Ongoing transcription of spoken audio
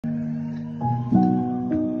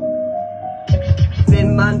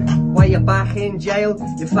saying, man? Why you back in jail?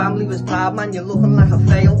 Your family was proud, man, you're looking like a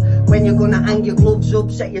fail. When you're gonna hang your gloves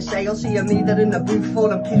up, set your sail. See, I'm either in the booth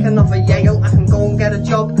or I'm kicking off a Yale. I can go and get a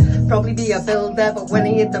job, probably be a builder, but when I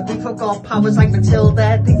hit the booth I got powers like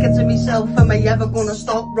Matilda. Thinking to myself, am I ever gonna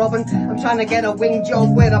stop robbing? I'm trying to get a wing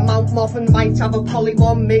job where I'm out mopping. Might have a poly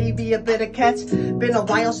one, maybe a bit of ket. Been a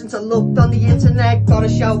while since I looked on the internet. Gotta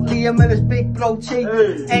shout Liam and his big bro T.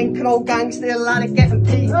 Encro gang still at it getting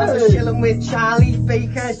P. I was chilling with Charlie,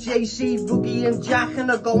 Baker, JC, Rookie and Jack,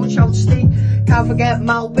 and I go and shout Steve. Can't forget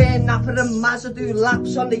Malbin, Napper and Maz. I do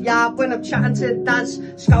laps on the yard when I'm chatting to dads.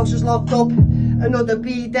 Scouts is locked up, another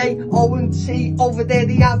B-day. O&T over there,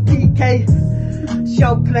 they have PK.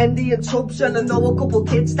 Shout Plenty and Tubbs, and I know a couple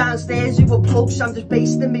kids downstairs who were plugs. I'm just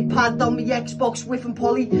basting me pad on my Xbox with and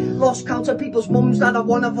Polly. Lost count of people's mums that I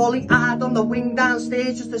wanna volley. I had on the wing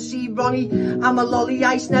downstairs just to see Ronnie. I'm a lolly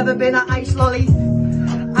ice, never been a ice lolly.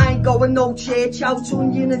 I ain't going no church, out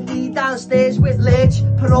Onion and D downstairs with Lurch.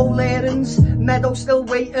 Parole errands, Meadow still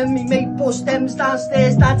waiting. Me mate bust M's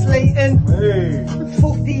downstairs, that's Leighton. Hey.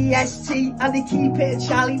 Fuck the ST, and they keep hitting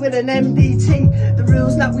Charlie with an MDT. The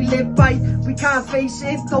rules that we live by, we can't face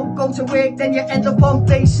it. Don't go to work, then you end up on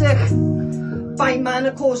basic. By man,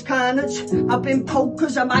 of course, carnage. I've been poked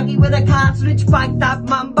cause I'm Aggie with a cartridge. Bag that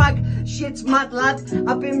man bag, shit's mad lad.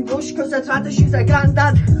 I've been rushed cause I tried to shoot a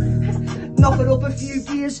granddad. Knock it up a few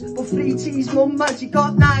gears, but 3T's mum, man, she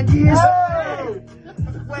got 9 years. Hey!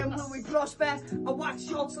 When will we prosper? I wax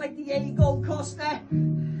shots like the Diego Costa.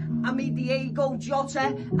 I made the Diego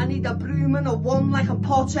Jota. I need a broom and a one like a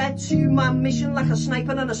Potter. 2-man mission like a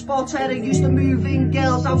sniper and a spotter. I used to move in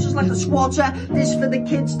girls' houses like a squatter. This for the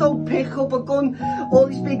kids, don't pick up a gun. All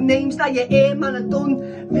these big names that you hear, man, are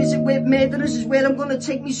done. Visit with murderers is where I'm gonna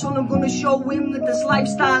take me son. I'm gonna show him that this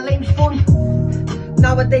lifestyle ain't fun.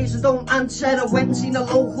 Nowadays I don't answer. I went and seen a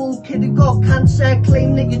local kid who got cancer.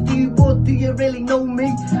 Claim that you do, but do you really know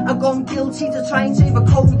me? I've gone guilty to try and save a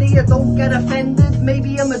Cody. I don't get offended,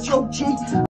 maybe I'm a joke G.